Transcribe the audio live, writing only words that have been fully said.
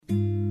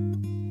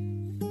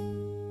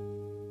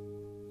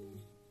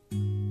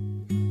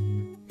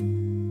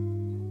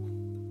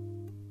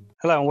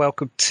Hello and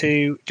welcome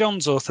to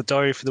John's Author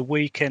Diary for the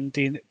week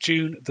ending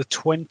June the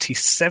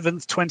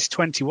 27th,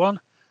 2021.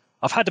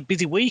 I've had a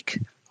busy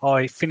week.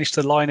 I finished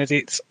the line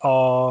edits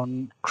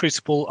on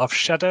Crucible of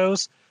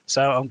Shadows,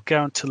 so I'm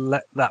going to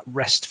let that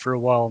rest for a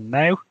while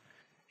now.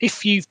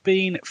 If you've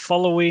been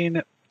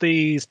following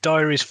these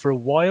diaries for a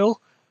while,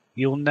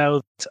 you'll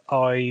know that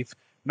I've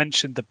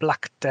mentioned the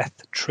Black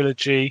Death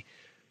trilogy,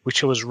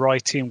 which I was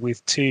writing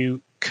with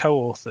two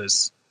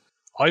co-authors.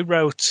 I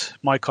wrote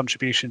my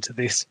contribution to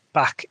this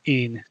back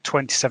in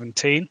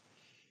 2017,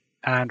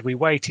 and we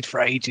waited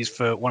for ages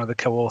for one of the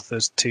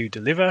co-authors to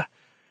deliver.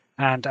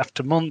 And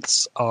after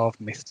months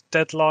of missed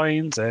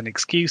deadlines and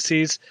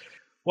excuses,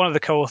 one of the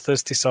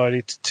co-authors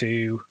decided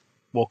to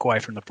walk away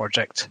from the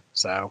project.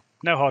 So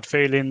no hard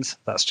feelings.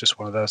 That's just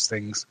one of those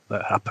things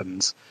that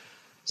happens.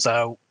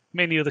 So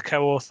me and the other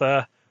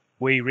co-author,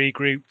 we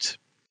regrouped.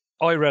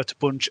 I wrote a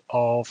bunch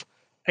of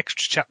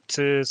extra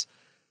chapters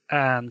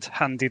and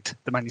handed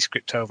the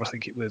manuscript over, I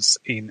think it was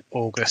in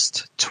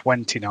August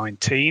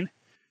 2019.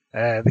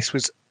 This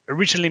was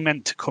originally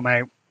meant to come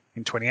out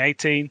in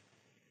 2018,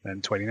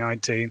 then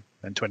 2019,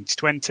 then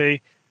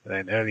 2020,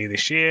 then earlier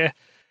this year.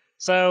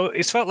 So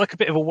it's felt like a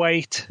bit of a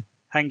weight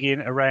hanging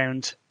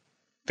around,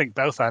 I think,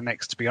 both our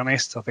necks, to be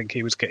honest. I think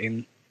he was getting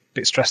a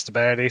bit stressed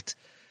about it,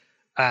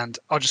 and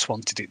I just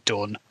wanted it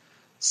done.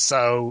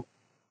 So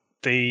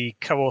the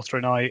co-author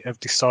and I have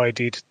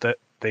decided that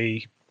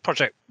the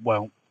project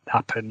won't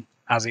happen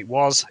as it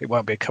was. It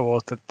won't be a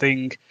co-authored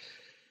thing.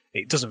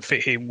 It doesn't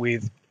fit in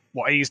with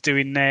what he's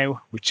doing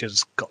now, which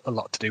has got a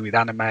lot to do with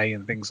anime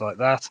and things like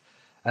that.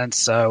 And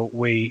so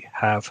we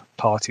have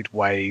parted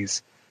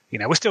ways. You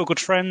know, we're still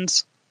good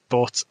friends,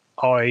 but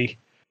I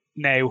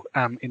now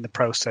am in the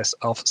process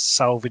of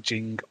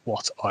salvaging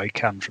what I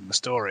can from the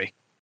story.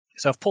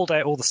 So I've pulled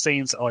out all the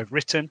scenes that I've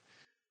written,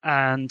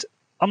 and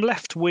I'm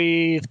left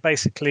with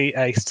basically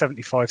a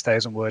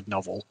 75,000 word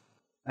novel.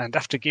 And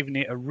after giving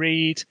it a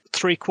read,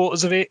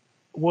 3/4 of it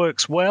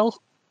works well.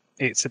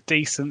 It's a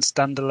decent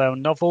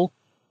standalone novel,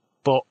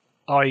 but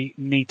I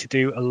need to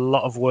do a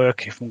lot of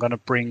work if I'm going to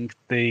bring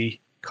the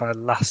kind of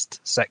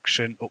last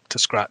section up to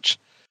scratch.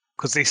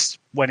 Because this,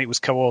 when it was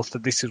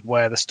co-authored, this is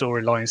where the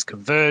storylines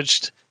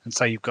converged. And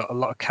so you've got a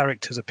lot of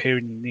characters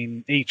appearing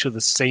in each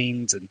other's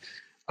scenes. And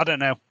I don't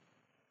know,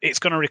 it's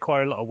going to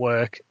require a lot of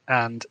work.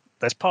 And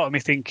there's part of me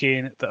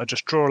thinking that I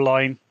just draw a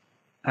line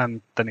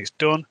and then it's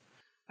done.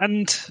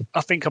 And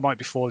I think I might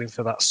be falling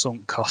for that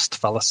sunk cost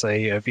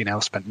fallacy of, I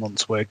spent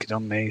months working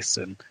on this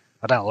and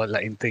I don't like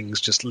letting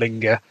things just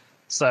linger.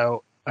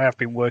 So I have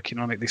been working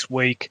on it this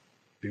week,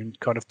 been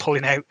kind of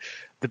pulling out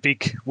the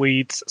big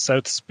weeds, so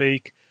to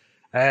speak.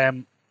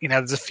 There's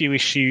a few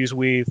issues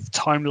with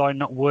timeline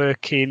not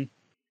working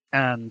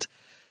and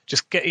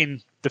just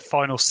getting the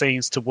final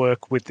scenes to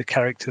work with the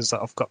characters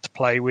that I've got to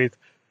play with.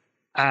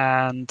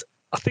 And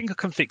I think I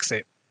can fix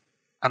it.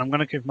 And I'm going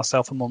to give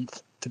myself a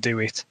month to do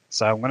it.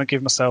 So I'm going to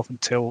give myself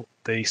until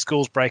the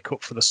schools break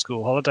up for the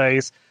school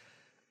holidays.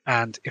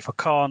 And if I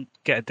can't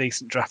get a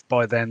decent draft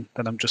by then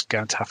I'm just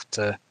going to have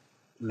to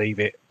leave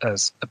it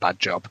as a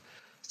bad job.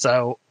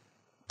 So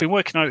I've been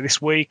working on it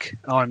this week.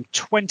 I'm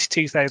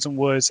 22,000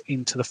 words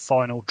into the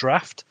final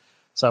draft.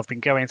 So I've been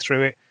going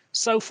through it.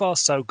 So far,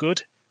 so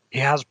good.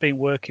 It has been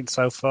working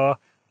so far.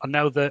 I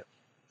know that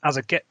as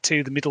I get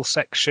to the middle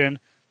section,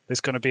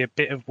 there's going to be a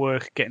bit of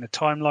work getting the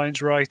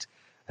timelines right.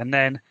 And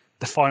then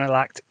the final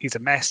act is a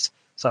mess,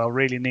 so I'll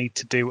really need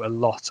to do a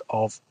lot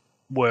of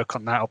work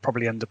on that. I'll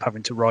probably end up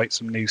having to write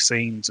some new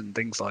scenes and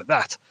things like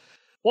that.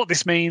 What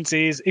this means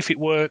is, if it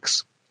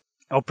works,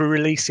 I'll be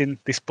releasing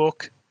this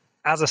book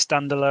as a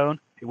standalone.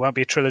 It won't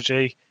be a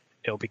trilogy.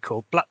 It'll be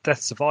called Black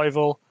Death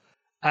Survival,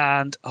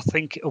 and I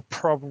think it'll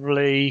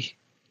probably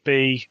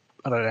be,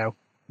 I don't know,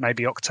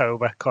 maybe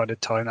October kind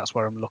of time. That's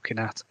where I'm looking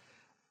at.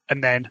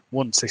 And then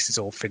once this is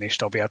all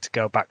finished, I'll be able to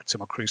go back to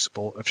my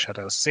Crucible of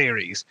Shadows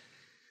series.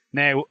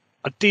 Now,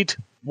 I did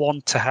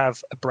want to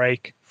have a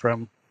break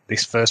from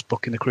this first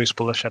book in the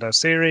Crucible of Shadows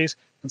series,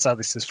 and so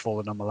this has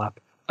fallen on my lap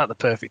at the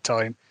perfect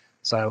time,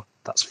 so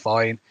that's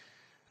fine.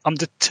 I'm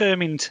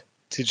determined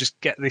to just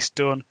get this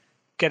done,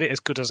 get it as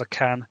good as I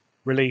can,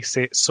 release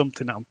it,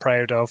 something that I'm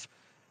proud of.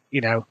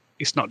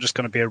 It's not just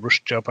going to be a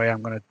rush job. I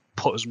am going to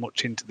put as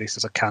much into this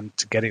as I can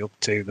to get it up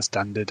to the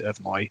standard of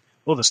my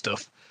other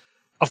stuff.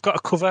 I've got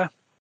a cover,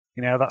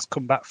 that's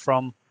come back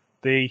from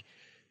the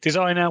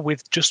designer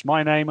with just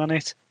my name on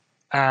it.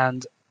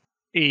 And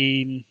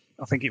in,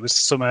 I think it was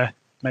summer,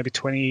 maybe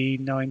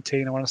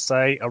 2019, I want to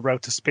say, I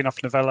wrote a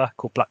spin-off novella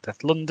called Black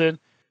Death London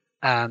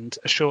and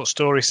a short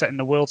story set in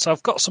the world. So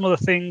I've got some other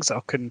things that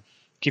I can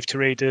give to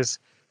readers.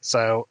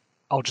 So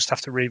I'll just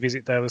have to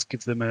revisit those,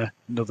 give them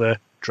another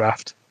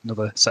draft,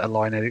 another set of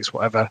line edits,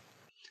 whatever.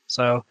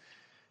 So,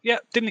 yeah,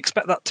 didn't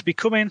expect that to be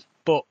coming,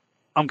 but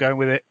I'm going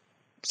with it.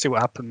 See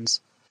what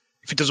happens.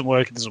 If it doesn't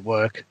work, it doesn't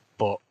work.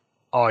 But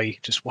I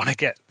just want to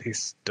get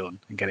this done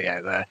and get it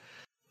out there.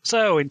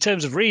 So, in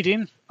terms of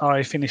reading,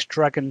 I finished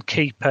Dragon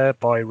Keeper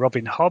by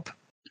Robin Hobb.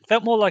 It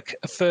felt more like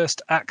a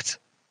first act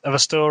of a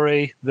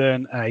story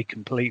than a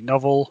complete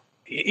novel.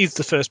 It is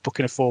the first book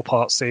in a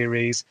 4-part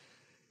series,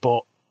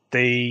 but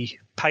the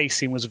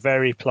pacing was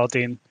very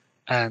plodding.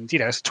 And,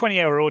 it's a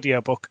 20-hour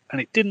audiobook,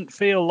 and it didn't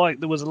feel like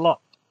there was a lot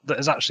that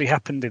has actually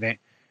happened in it.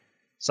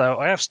 So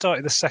I have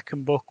started the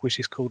second book, which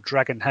is called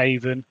Dragon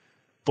Haven.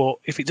 But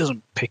if it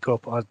doesn't pick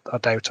up, I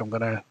doubt I'm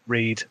going to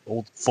read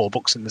all 4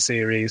 books in the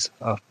series.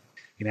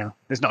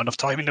 There's not enough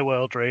time in the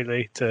world,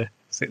 really, to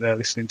sit there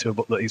listening to a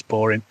book that is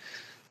boring.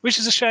 Which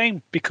is a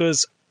shame,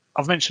 because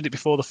I've mentioned it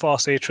before, the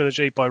Farseer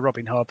trilogy by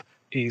Robin Hobb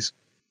is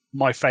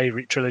my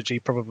favourite trilogy,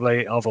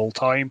 probably, of all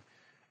time.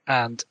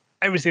 And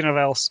everything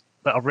else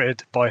that I've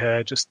read by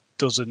her just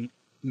doesn't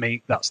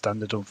meet that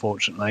standard,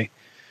 unfortunately.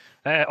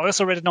 I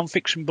also read a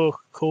non-fiction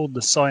book called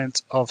The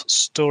Science of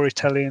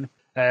Storytelling.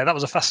 That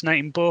was a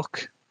fascinating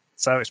book.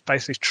 So it's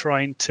basically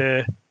trying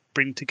to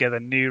bring together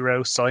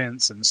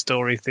neuroscience and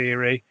story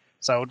theory.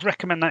 So I would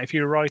recommend that if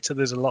you're a writer.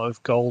 There's a lot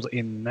of gold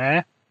in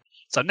there.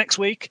 So next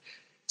week,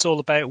 it's all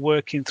about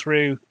working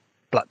through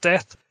Black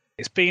Death.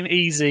 It's been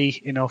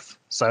easy enough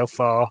so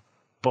far,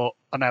 but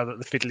I know that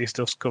the fiddly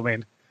stuff's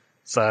coming.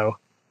 So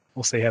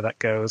we'll see how that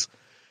goes.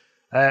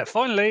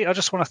 Finally, I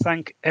just want to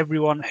thank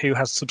everyone who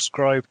has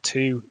subscribed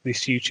to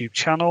this YouTube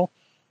channel.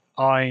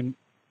 I'm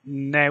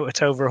now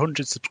at over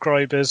 100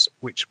 subscribers,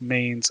 which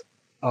means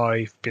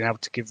I've been able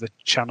to give the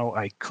channel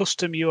a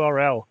custom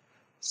URL.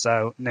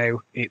 So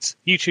now it's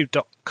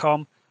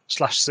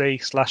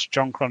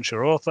youtube.com/c/John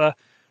Cronshaw author,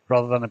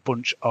 rather than a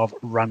bunch of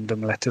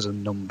random letters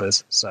and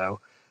numbers.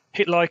 So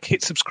hit like,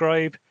 hit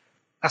subscribe,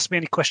 ask me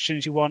any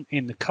questions you want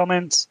in the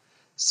comments.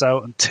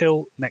 So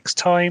until next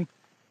time,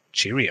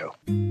 cheerio.